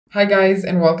Hi guys,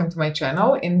 and welcome to my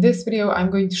channel. In this video, I'm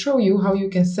going to show you how you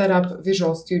can set up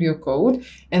Visual Studio Code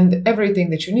and everything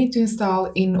that you need to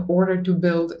install in order to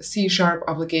build C#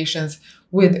 applications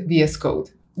with VS Code.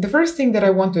 The first thing that I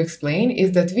want to explain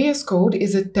is that VS Code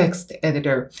is a text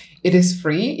editor. It is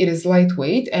free, it is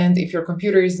lightweight, and if your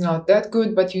computer is not that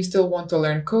good but you still want to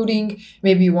learn coding,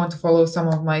 maybe you want to follow some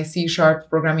of my C#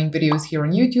 programming videos here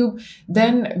on YouTube,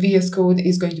 then VS Code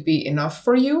is going to be enough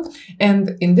for you.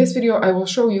 And in this video, I will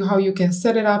show you how you can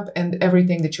set it up and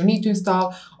everything that you need to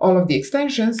install, all of the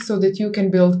extensions, so that you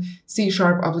can build C#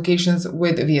 applications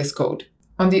with VS Code.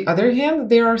 On the other hand,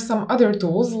 there are some other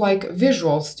tools like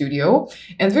Visual Studio,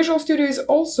 and Visual Studio is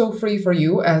also free for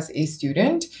you as a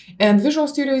student, and Visual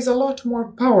Studio is a lot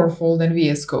more powerful than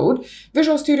VS Code.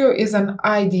 Visual Studio is an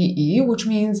IDE, which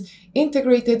means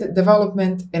Integrated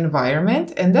Development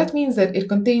Environment, and that means that it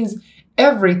contains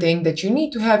everything that you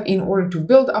need to have in order to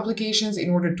build applications, in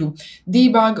order to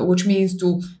debug, which means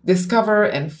to discover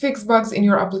and fix bugs in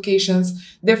your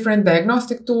applications, different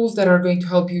diagnostic tools that are going to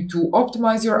help you to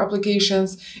optimize your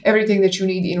applications, everything that you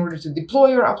need in order to deploy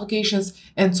your applications,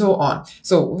 and so on.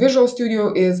 So Visual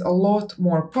Studio is a lot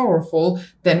more powerful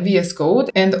than VS Code,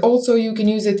 and also you can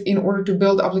use it in order to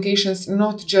build applications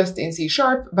not just in C#,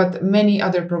 but many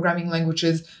other programming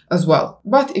languages as well.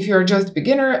 But if you're just a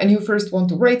beginner and you first want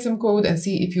to write some code and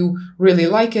see if you really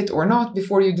like it or not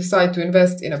before you decide to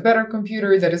invest in a better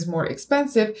computer that is more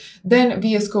expensive, then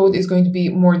VS Code is going to be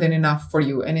more than enough for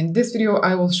you. And in this video,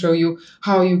 I will show you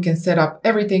how you can set up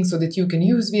everything so that you can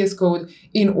use VS Code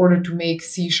in order to make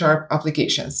C#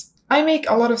 applications. I make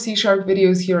a lot of C#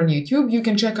 videos here on YouTube. You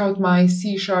can check out my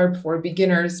C# for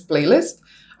beginners playlist.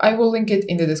 I will link it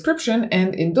in the description,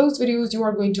 and in those videos you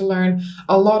are going to learn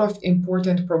a lot of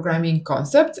important programming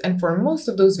concepts, and for most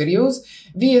of those videos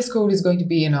VS Code is going to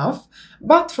be enough.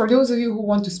 But for those of you who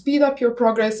want to speed up your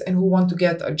progress and who want to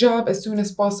get a job as soon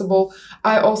as possible,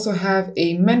 I also have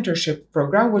a mentorship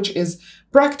program, which is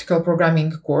practical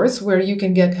programming course where you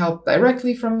can get help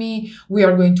directly from me. We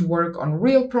are going to work on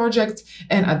real projects,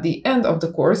 and at the end of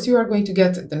the course you are going to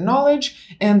get the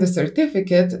knowledge and the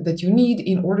certificate that you need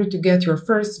in order to get your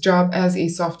first job as a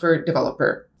software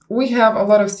developer. We have a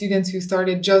lot of students who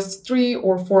started just 3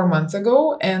 or 4 months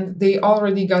ago, and they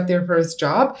already got their first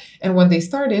job, and when they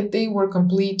started they were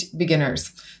complete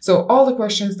beginners. So all the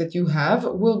questions that you have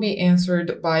will be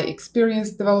answered by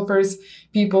experienced developers,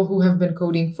 people who have been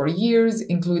coding for years,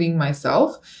 including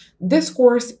myself. This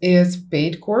course is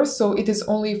paid course, so it is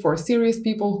only for serious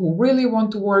people who really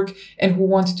want to work and who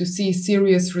want to see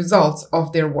serious results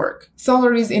of their work.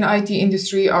 Salaries in IT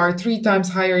industry are 3 times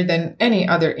higher than any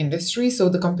other industry, so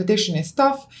the competition is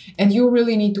tough and you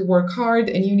really need to work hard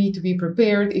and you need to be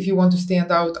prepared if you want to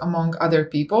stand out among other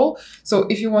people. So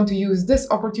if you want to use this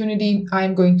opportunity,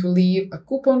 I'm going to leave a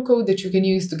coupon code that you can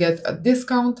use to get a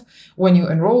discount when you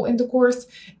enroll in the course.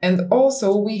 And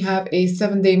also we have a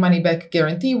 7-day money-back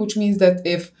guarantee, which means that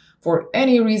if for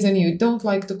any reason you don't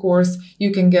like the course,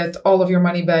 you can get all of your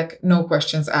money back, no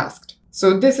questions asked.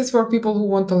 So this is for people who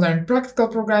want to learn practical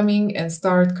programming and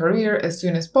start career as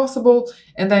soon as possible.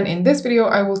 And then in this video,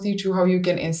 I will teach you how you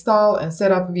can install and set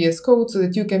up VS Code so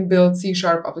that you can build C#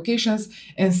 applications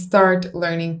and start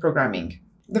learning programming.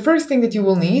 The first thing that you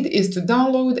will need is to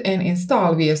download and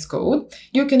install VS Code.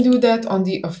 You can do that on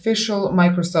the official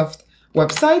Microsoft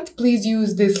website. Please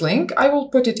use this link. I will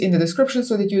put it in the description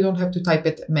so that you don't have to type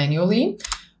it manually.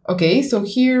 Okay, so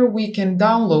here we can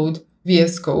download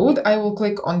VS Code. I will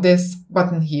click on this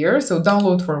button here. So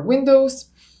download for Windows.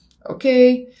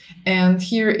 Okay, and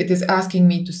here it is asking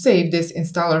me to save this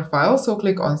installer file. So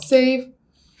click on save.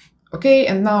 Okay,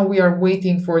 and now we are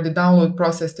waiting for the download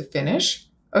process to finish.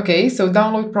 Okay, so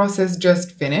download process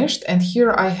just finished, and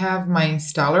here I have my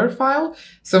installer file.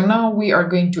 So now we are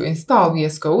going to install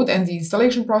VS Code, and the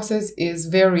installation process is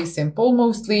very simple,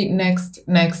 mostly next,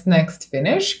 next, next,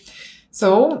 finish.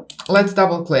 So let's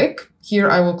double click. Here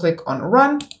I will click on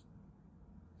run,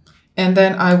 and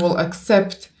then I will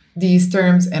accept these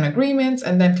terms and agreements,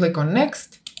 and then click on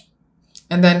next,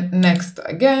 and then next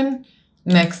again,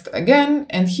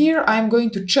 and here I'm going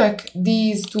to check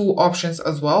these 2 options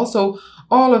as well. So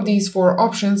all of these 4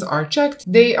 options are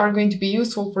checked. They are going to be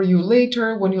useful for you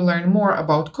later when you learn more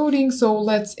about coding, so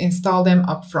let's install them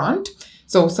up front.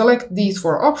 So select these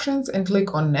 4 options and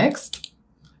click on next.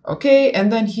 Okay,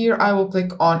 and then here I will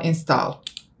click on install.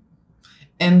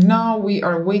 And now we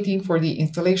are waiting for the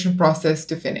installation process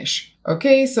to finish.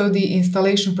 Okay, so the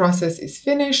installation process is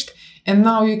finished, and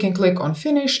now you can click on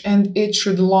finish and it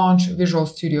should launch Visual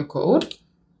Studio Code.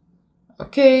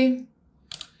 Okay.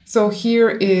 So here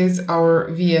is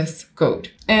our VS Code.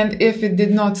 And if it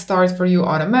did not start for you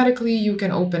automatically, you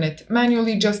can open it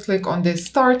manually. Just click on this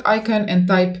start icon and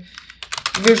type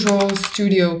Visual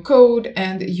Studio Code,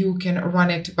 and you can run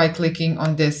it by clicking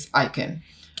on this icon.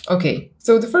 Okay,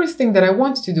 so the first thing that I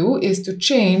want to do is to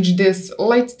change this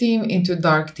light theme into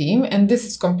dark theme, and this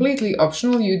is completely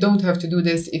optional. You don't have to do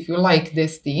this if you like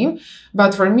this theme,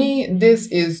 but for me, this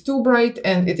is too bright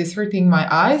and it is hurting my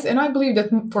eyes, and I believe that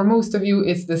for most of you,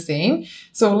 it's the same.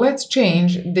 So let's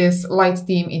change this light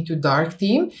theme into dark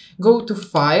theme. Go to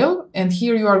File, and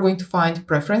here you are going to find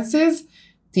Preferences,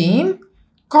 Theme,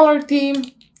 Color Theme.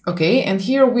 Okay, and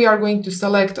here we are going to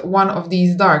select one of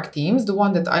these dark themes. The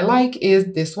one that I like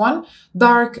is this one,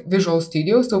 Dark Visual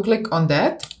Studio. So click on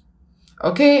that.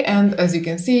 Okay, and as you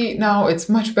can see, now it's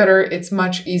much better. It's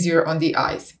much easier on the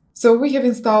eyes. So we have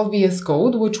installed VS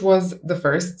Code, which was the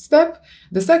first step.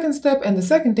 The second step and the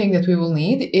second thing that we will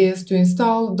need is to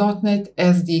install .NET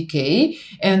SDK.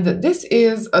 And this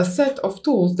is a set of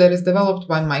tools that is developed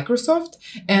by Microsoft.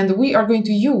 And we are going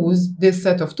to use this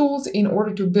set of tools in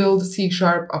order to build C#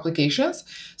 applications.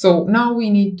 So now we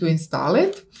need to install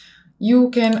it. You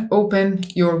can open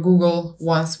your Google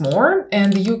once more,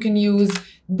 and you can use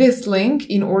this link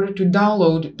in order to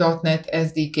download .NET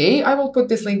SDK. I will put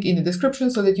this link in the description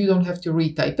so that you don't have to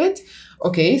retype it.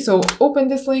 Okay, so open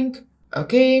this link.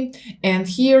 Okay, and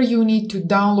here you need to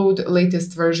download the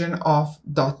latest version of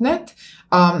 .NET.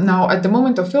 Now, at the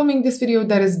moment of filming this video,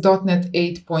 that is .NET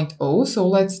 8.0. So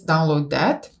let's download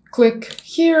that. Click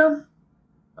here.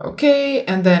 Okay,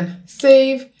 and then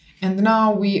save. And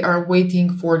now we are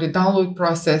waiting for the download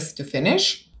process to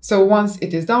finish. So once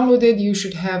it is downloaded, you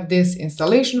should have this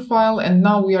installation file. And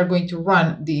now we are going to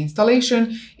run the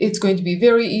installation. It's going to be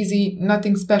very easy,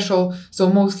 nothing special. So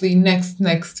mostly next,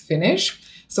 finish.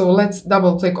 So let's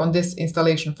double click on this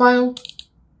installation file.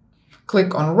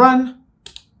 Click on Run.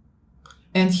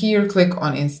 And here click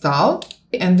on Install.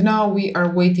 And now we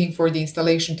are waiting for the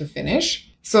installation to finish.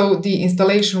 So the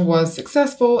installation was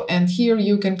successful. And here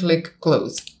you can click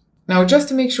Close. Now, just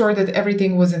to make sure that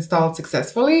everything was installed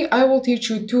successfully, I will teach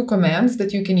you two commands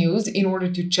that you can use in order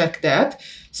to check that.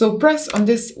 So press on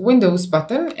this Windows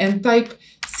button and type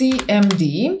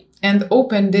cmd and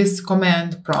open this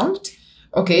command prompt.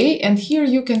 Okay, and here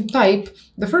you can type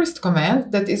the first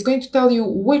command that is going to tell you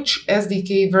which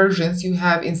SDK versions you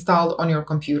have installed on your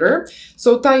computer.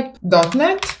 So type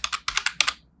 .NET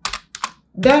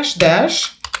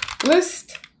 --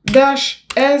 list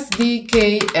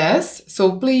SDKs.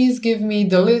 So please give me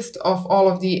the list of all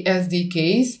of the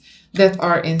SDKs that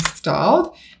are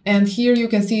installed. And here you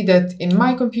can see that in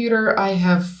my computer, I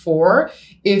have 4.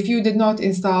 If you did not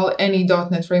install any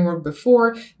 .NET framework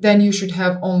before, then you should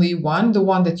have only one, the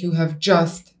one that you have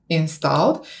just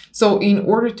installed. So in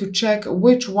order to check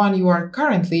which one you are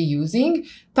currently using,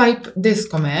 type this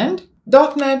command,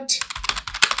 .NET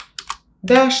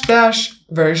 --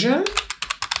 version,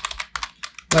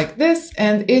 like this,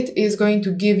 and it is going to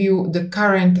give you the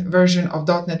current version of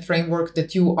 .NET framework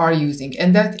that you are using,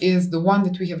 and that is the one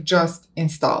that we have just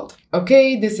installed.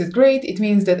 Okay, this is great. It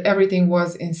means that everything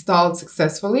was installed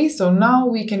successfully. So now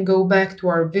we can go back to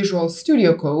our Visual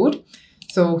Studio Code.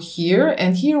 So here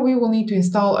we will need to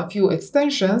install a few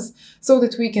extensions so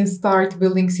that we can start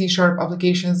building C#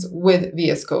 applications with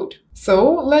VS Code.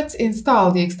 So let's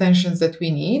install the extensions that we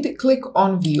need. Click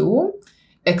on View,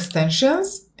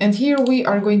 Extensions, and here we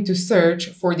are going to search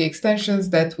for the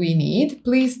extensions that we need.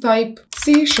 Please type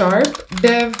C#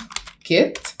 dev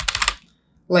kit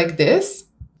like this.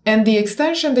 And the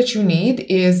extension that you need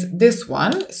is this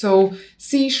one. So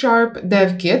C#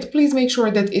 dev kit, please make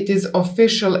sure that it is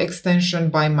official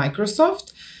extension by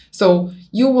Microsoft. So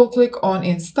you will click on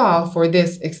install for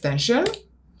this extension.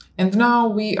 And now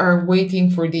we are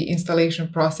waiting for the installation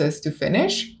process to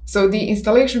finish. So the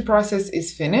installation process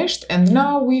is finished, and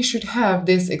now we should have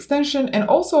this extension and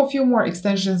also a few more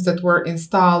extensions that were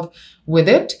installed with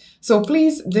it. So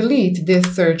please delete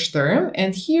this search term,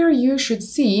 and here you should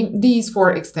see these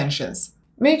 4 extensions.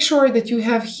 Make sure that you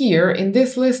have here in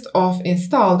this list of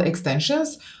installed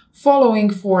extensions following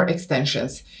 4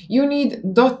 extensions. You need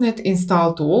 .NET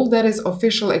Install Tool, that is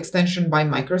official extension by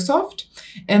Microsoft,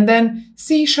 and then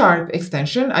C#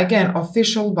 extension, again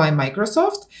official by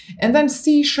Microsoft, and then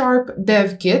C#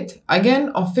 Dev Kit,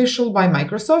 again official by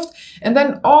Microsoft, and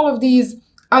then all of these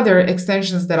other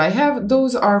extensions that I have,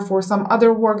 those are for some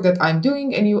other work that I'm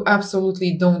doing and you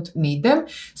absolutely don't need them.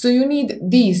 So you need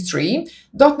these 3,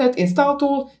 .NET Install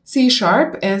Tool, C#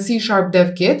 and C#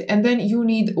 Dev Kit, and then you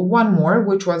need one more,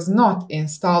 which was not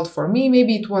installed for me.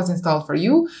 Maybe it was installed for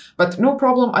you, but no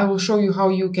problem. I will show you how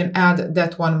you can add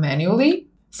that one manually.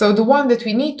 So the one that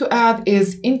we need to add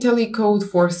is IntelliCode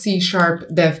for C#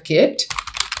 Dev Kit.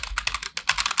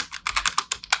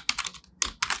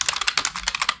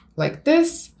 Like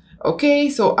this. Okay,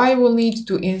 so I will need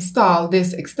to install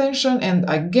this extension. And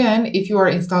again, if you are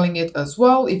installing it as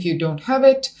well, if you don't have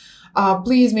it,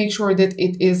 please make sure that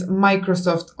it is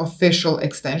Microsoft official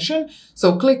extension.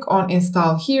 So click on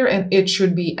install here and it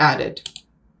should be added.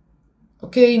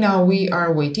 Okay, now we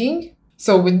are waiting.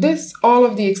 So with this, all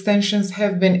of the extensions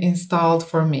have been installed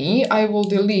for me. I will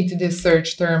delete this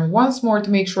search term once more to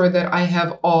make sure that I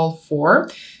have all 4.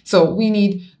 So we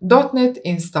need .NET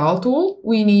install tool,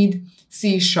 we need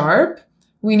C#,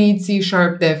 we need C#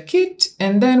 Dev Kit,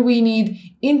 and then we need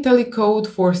IntelliCode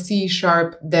for C#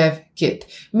 Dev Kit.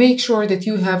 Make sure that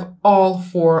you have all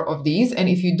 4 of these, and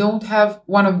if you don't have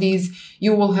one of these,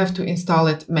 you will have to install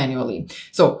it manually.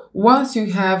 So once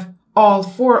you have all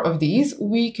 4 of these,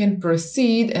 we can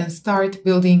proceed and start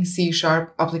building C#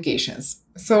 applications.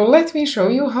 So let me show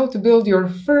you how to build your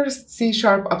first C#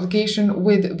 application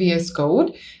with VS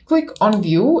Code. Click on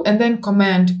View and then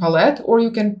Command Palette, or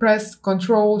you can press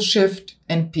Ctrl, Shift,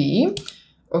 and P.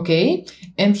 Okay,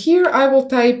 and here I will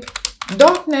type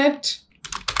 .NET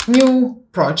New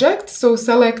Project. So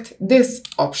select this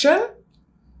option.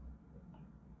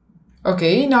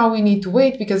 Okay, now we need to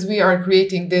wait because we are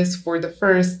creating this for the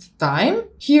first time.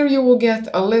 Here you will get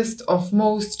a list of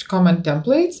most common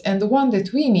templates, and the one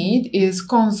that we need is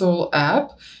console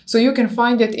app. So you can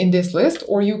find it in this list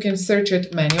or you can search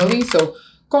it manually. So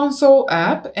console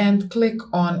app and click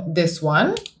on this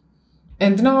one.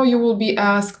 And now you will be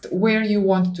asked where you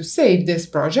want to save this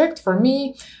project. For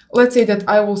me, let's say that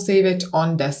I will save it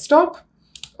on desktop.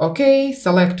 Okay,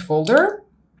 select folder.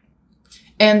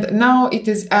 And now it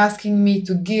is asking me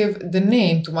to give the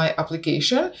name to my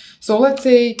application. So let's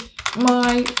say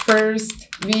my first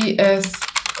VS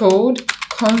Code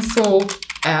console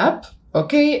app.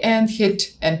 Okay, and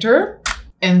hit enter.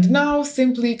 And now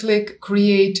simply click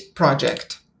create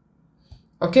project.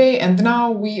 Okay, and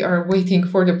now we are waiting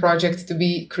for the project to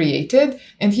be created.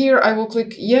 And here I will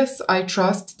click yes, I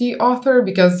trust the author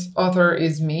because author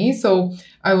is me. So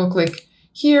I will click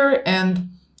here, and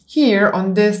here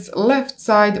on this left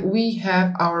side, we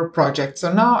have our project.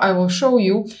 So now I will show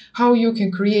you how you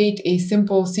can create a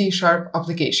simple C#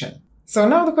 application. So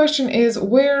now the question is,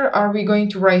 where are we going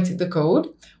to write the code?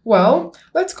 Well,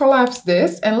 let's collapse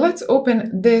this and let's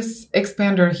open this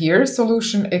expander here,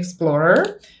 Solution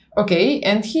Explorer. Okay,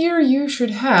 and here you should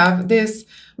have this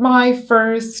my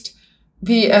first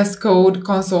VS Code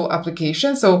console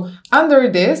application. So under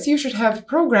this, you should have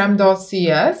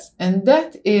program.cs, and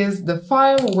that is the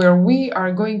file where we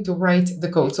are going to write the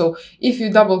code. So if you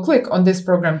double click on this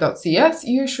program.cs,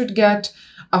 you should get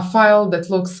a file that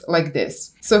looks like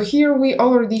this. So here we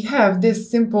already have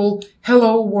this simple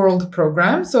hello world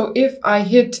program. So if I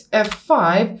hit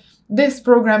F5, this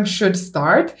program should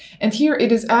start. And here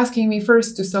it is asking me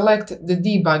first to select the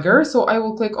debugger. So I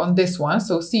will click on this one,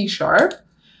 so C#.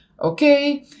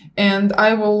 Okay, and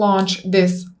I will launch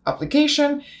this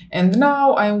application. And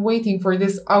now I'm waiting for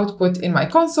this output in my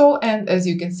console. And as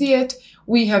you can see it,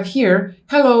 we have here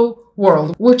hello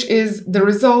world, which is the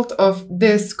result of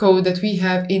this code that we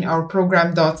have in our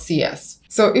program.cs.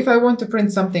 So if I want to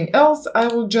print something else, I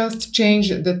will just change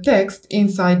the text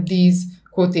inside these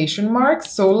quotation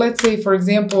marks. So let's say, for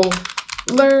example,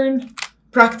 learn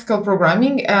practical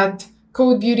programming at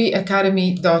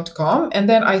CodeBeautyAcademy.com, and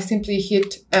then I simply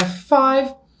hit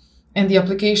F5 and the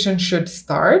application should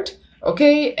start.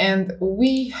 Okay, and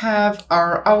we have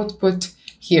our output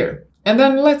here. And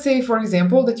then let's say, for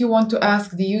example, that you want to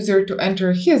ask the user to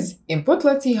enter his input.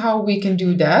 Let's see how we can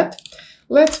do that.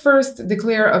 Let's first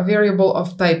declare a variable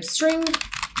of type string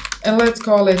and let's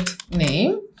call it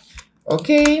name.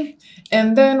 Okay,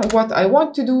 and then what I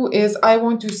want to do is I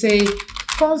want to say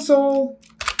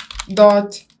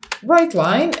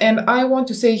console.WriteLine, and I want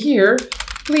to say here,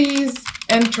 please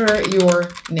enter your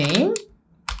name,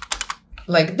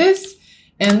 like this.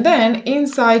 And then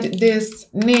inside this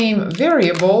name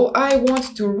variable, I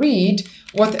want to read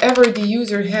whatever the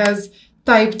user has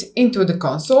typed into the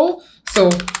console. So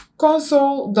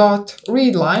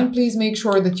console.readLine, please make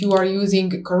sure that you are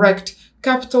using correct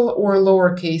capital or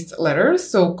lowercase letters.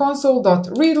 So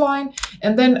console.readLine,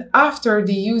 and then after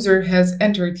the user has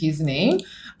entered his name,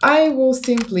 I will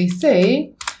simply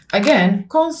say, again,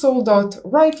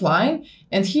 console.WriteLine,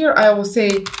 and here I will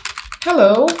say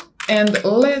hello, and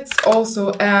let's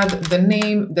also add the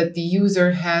name that the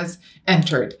user has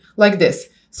entered, like this.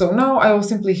 So now I will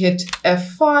simply hit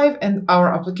F5 and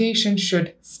our application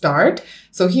should start.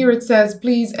 So here it says,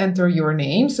 please enter your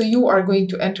name. So you are going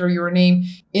to enter your name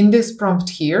in this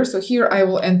prompt here. So here I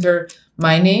will enter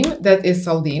my name, that is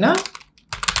Saldina,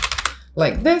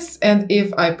 like this. And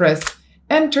if I press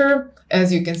enter,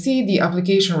 as you can see, the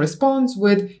application responds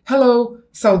with hello,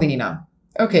 Saldina.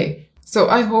 Okay. So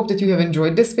I hope that you have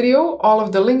enjoyed this video. All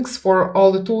of the links for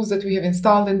all the tools that we have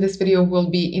installed in this video will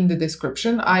be in the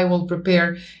description. I will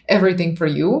prepare everything for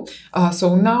you.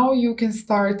 So now you can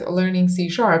start learning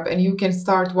C# and you can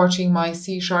start watching my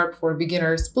C# for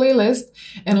beginners playlist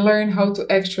and learn how to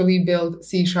actually build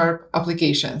C#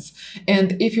 applications.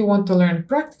 And if you want to learn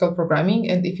practical programming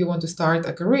and if you want to start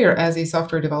a career as a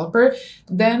software developer,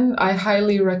 then I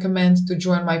highly recommend to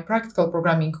join my practical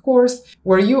programming course,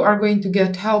 where you are going to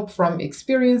get help from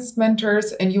experienced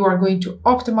mentors and you are going to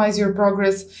optimize your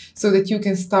progress so that you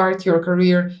can start your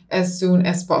career as soon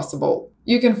as possible.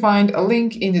 You can find a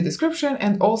link in the description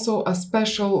and also a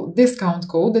special discount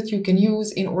code that you can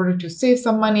use in order to save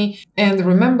some money. And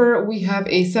remember, we have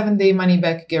a 7-day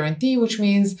money-back guarantee, which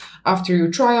means after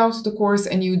you try out the course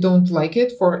and you don't like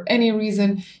it for any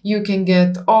reason, you can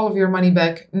get all of your money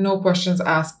back, no questions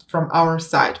asked from our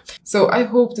side. So I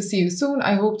hope to see you soon.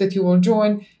 I hope that you will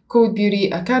join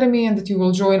CodeBeauty Academy and that you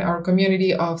will join our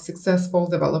community of successful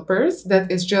developers that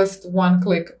is just one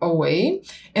click away.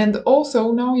 And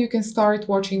also now you can start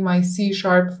watching my C#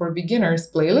 for beginners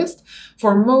playlist.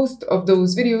 For most of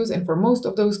those videos and for most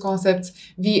of those concepts,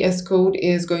 VS Code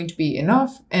is going to be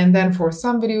enough. And then for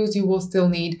some videos, you will still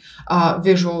need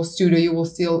Visual Studio. You will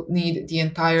still need the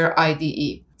entire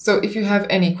IDE. So if you have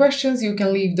any questions, you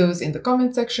can leave those in the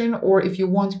comment section, or if you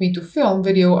want me to film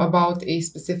video about a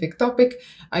specific topic,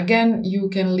 again, you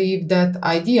can leave that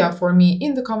idea for me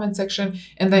in the comment section.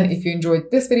 And then if you enjoyed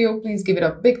this video, please give it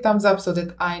a big thumbs up so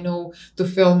that I know to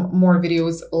film more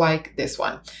videos like this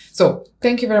one. So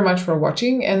thank you very much for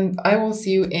watching, and I will see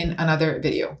you in another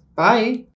video. Bye!